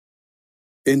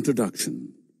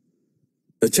Introduction.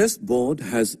 A chessboard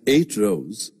has 8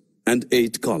 rows and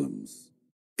 8 columns.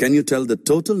 Can you tell the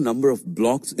total number of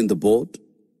blocks in the board?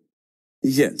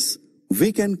 Yes,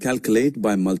 we can calculate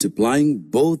by multiplying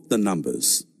both the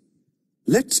numbers.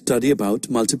 Let's study about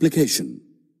multiplication.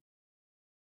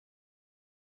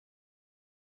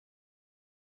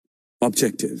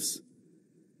 Objectives.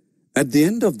 At the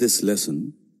end of this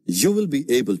lesson, you will be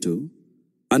able to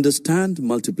understand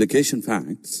multiplication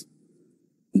facts,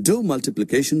 do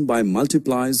multiplication by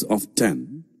multiplies of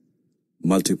 10,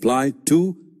 multiply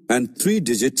 2 and 3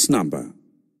 digits number.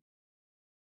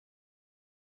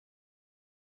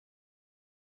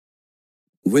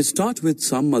 We start with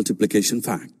some multiplication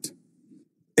fact.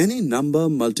 Any number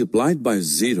multiplied by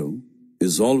 0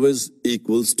 is always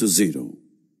equals to 0.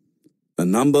 A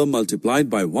number multiplied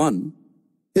by 1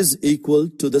 is equal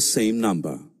to the same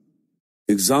number.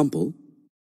 Example,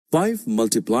 5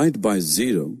 multiplied by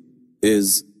 0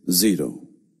 is 0.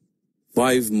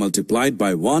 5 multiplied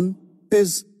by 1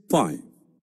 is 5.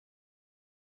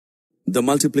 The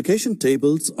multiplication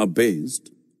tables are based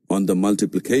on the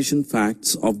multiplication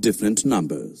facts of different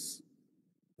numbers.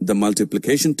 The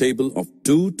multiplication table of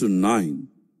 2 to 9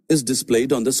 is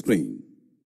displayed on the screen.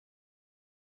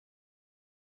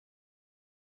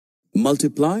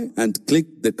 Multiply and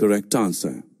click the correct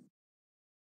answer.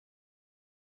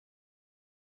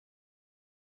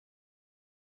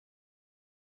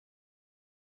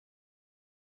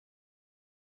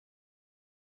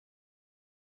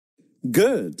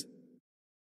 Good.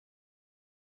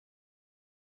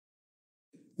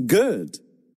 Good.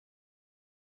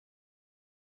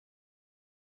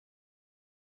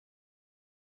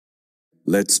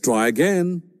 Let's try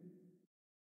again.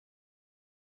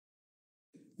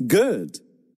 Good.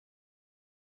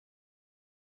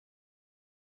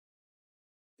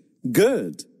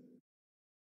 Good.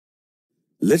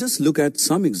 Let us look at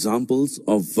some examples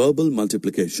of verbal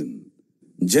multiplication.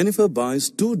 Jennifer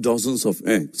buys 2 dozens of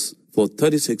eggs for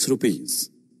 36 rupees.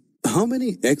 How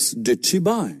many eggs did she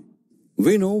buy?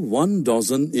 We know 1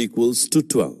 dozen equals to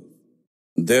 12.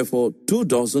 Therefore, 2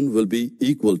 dozen will be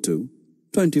equal to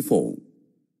 24.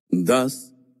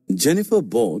 Thus, Jennifer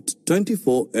bought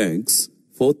 24 eggs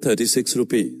for 36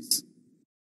 rupees.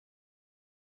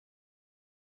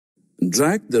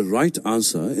 Drag the right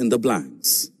answer in the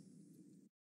blanks.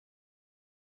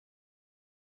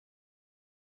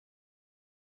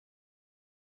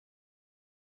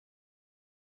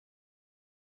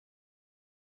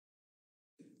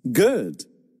 Good.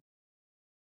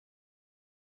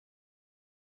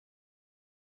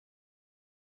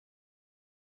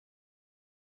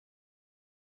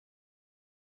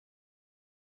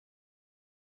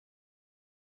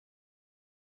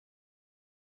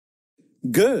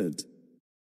 Good.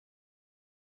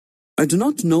 I do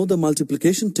not know the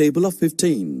multiplication table of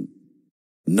 15.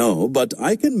 No, but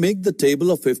I can make the table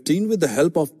of 15 with the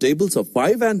help of tables of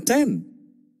 5 and 10.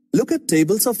 Look at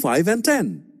tables of 5 and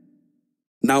 10.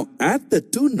 Now add the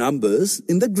 2 numbers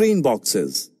in the green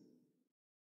boxes.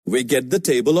 We get the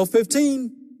table of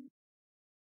 15.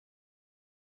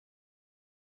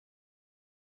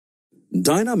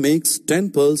 Dinah makes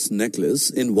 10 pearls necklace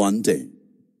in 1 day.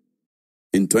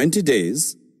 In 20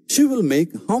 days, she will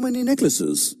make how many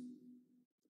necklaces?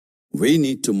 We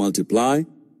need to multiply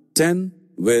 10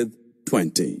 with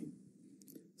 20.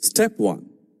 Step 1.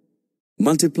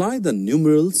 Multiply the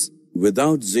numerals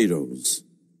without zeros.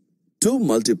 2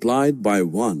 multiplied by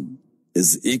 1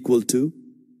 is equal to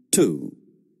 2.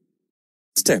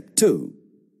 Step 2.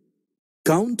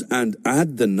 Count and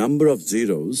add the number of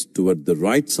zeros toward the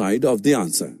right side of the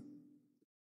answer.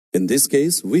 In this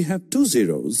case, we have 2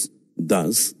 zeros.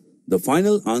 Thus, the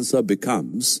final answer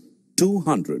becomes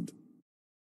 200.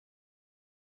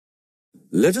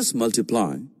 Let us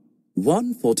multiply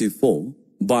 144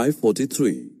 by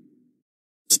 43.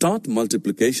 Start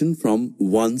multiplication from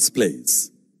 1's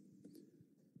place.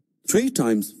 3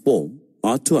 times 4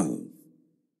 are 12.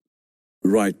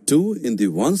 Write 2 in the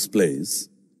 1's place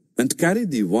and carry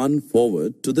the 1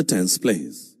 forward to the 10's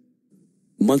place.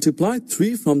 Multiply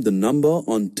 3 from the number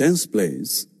on 10's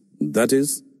place, that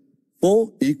is,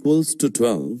 4 equals to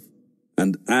 12,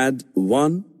 and add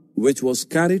 1 which was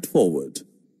carried forward.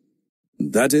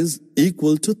 That is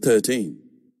equal to 13.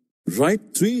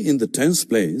 Write 3 in the 10's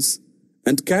place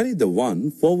and carry the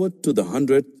 1 forward to the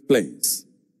 100th place.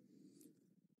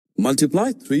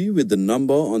 Multiply 3 with the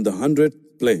number on the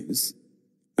 100th place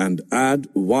and add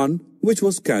 1 which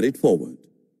was carried forward.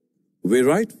 We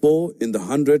write 4 in the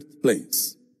 100th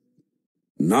place.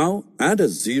 Now add a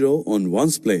 0 on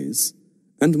 1's place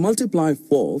and multiply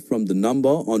 4 from the number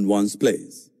on 1's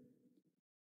place.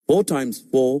 4 times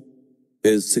 4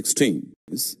 is 16.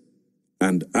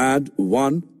 and add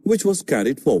 1 which was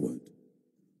carried forward.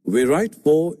 We write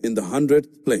 4 in the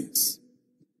 100th place.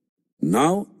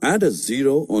 Now add a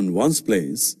 0 on 1's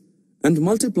place and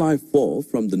multiply 4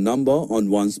 from the number on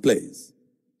 1's place.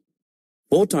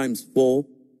 4 times 4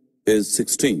 is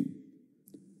 16.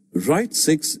 Write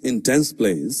 6 in 10th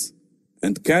place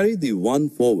and carry the 1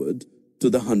 forward to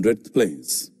the 100th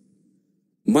place.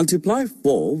 Multiply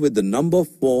 4 with the number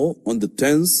 4 on the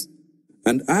 10th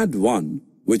and add 1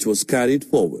 which was carried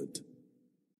forward.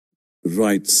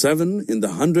 Write 7 in the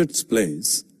 100th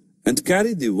place and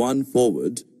carry the 1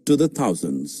 forward to the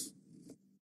thousands.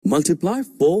 Multiply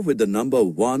 4 with the number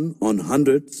 1 on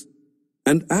hundreds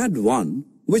and add 1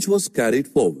 which was carried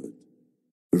forward.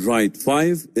 Write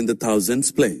 5 in the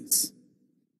thousands place.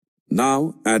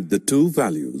 Now add the two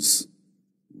values.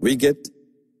 We get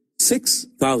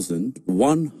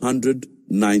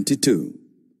 6,192.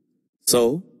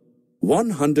 So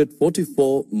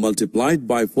 144 multiplied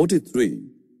by 43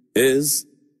 is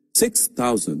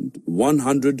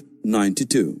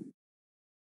 6,192.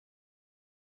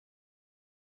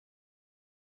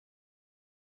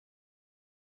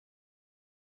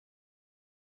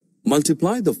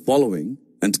 Multiply the following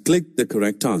and click the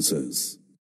correct answers.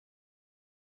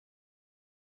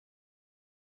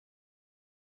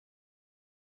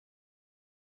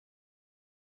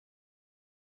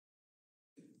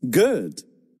 Good.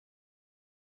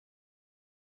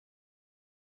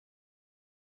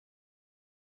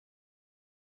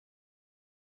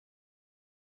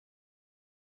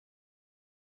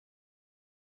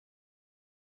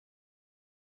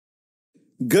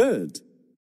 Good.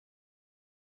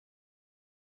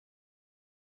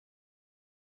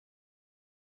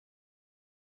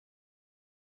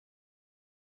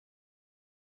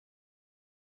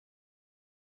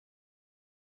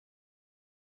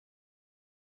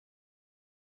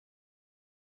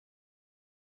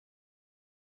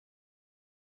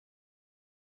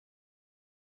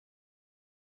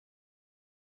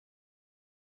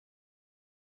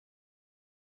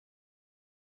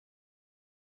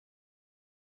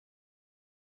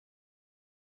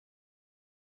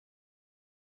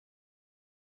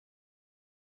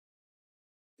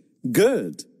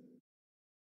 Good.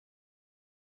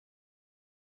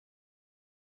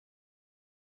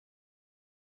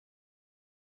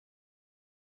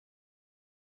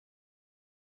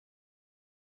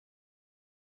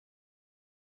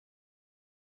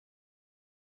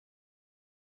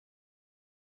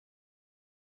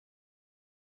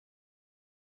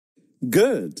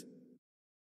 Good.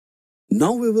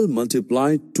 Now we will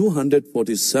multiply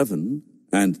 247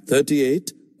 and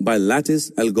 38 by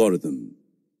lattice algorithm.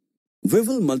 We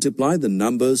will multiply the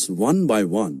numbers one by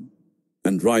one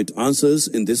and write answers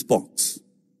in this box.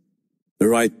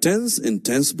 Write tens in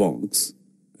tens box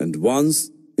and ones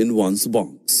in ones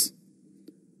box.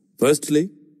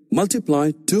 Firstly,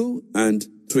 multiply 2 and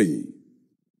 3.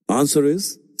 Answer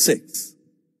is 6.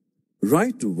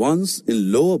 Write ones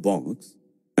in lower box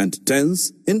and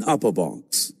tens in upper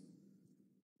box.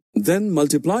 Then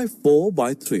multiply 4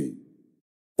 by 3.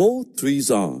 4 threes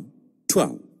are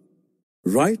 12.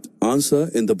 Write answer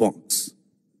in the box.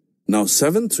 Now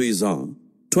 7 threes are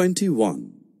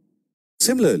 21.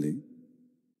 Similarly,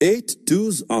 8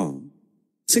 twos are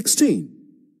 16.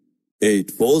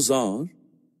 8 fours are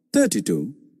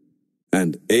 32.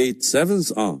 And 8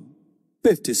 sevens are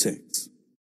 56.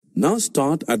 Now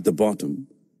start at the bottom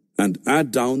and add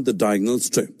down the diagonal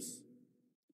strips.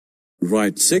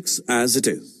 Write 6 as it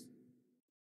is.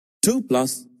 2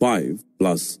 plus 5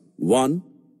 plus 1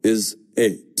 is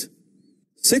 8.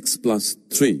 6 plus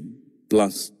 3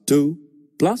 plus 2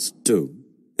 plus 2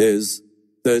 is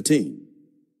 13.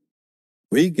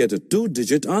 We get a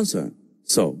 2-digit answer,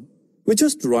 so we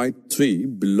just write 3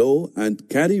 below and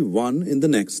carry 1 in the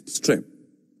next strip.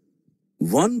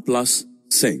 1 plus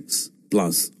 6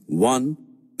 plus 1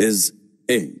 is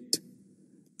 8.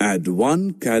 Add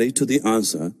 1 carry to the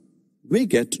answer, we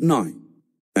get 9,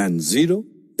 and 0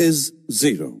 is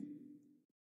 0.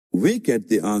 We get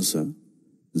the answer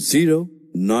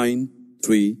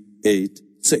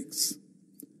 09386.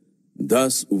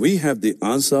 Thus, we have the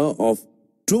answer of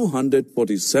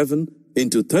 247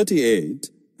 into 38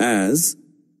 as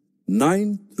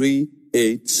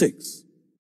 9386.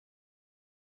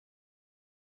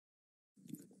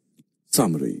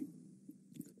 Summary.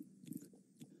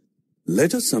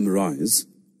 Let us summarize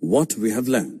what we have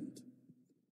learned.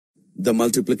 The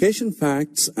multiplication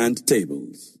facts and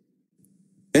tables.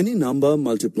 Any number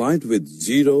multiplied with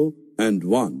 0 and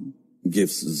 1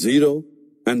 gives 0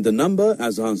 and the number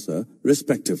as answer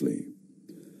respectively.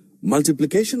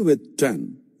 Multiplication with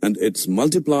 10 and its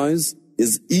multiplies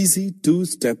is easy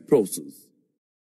two-step process.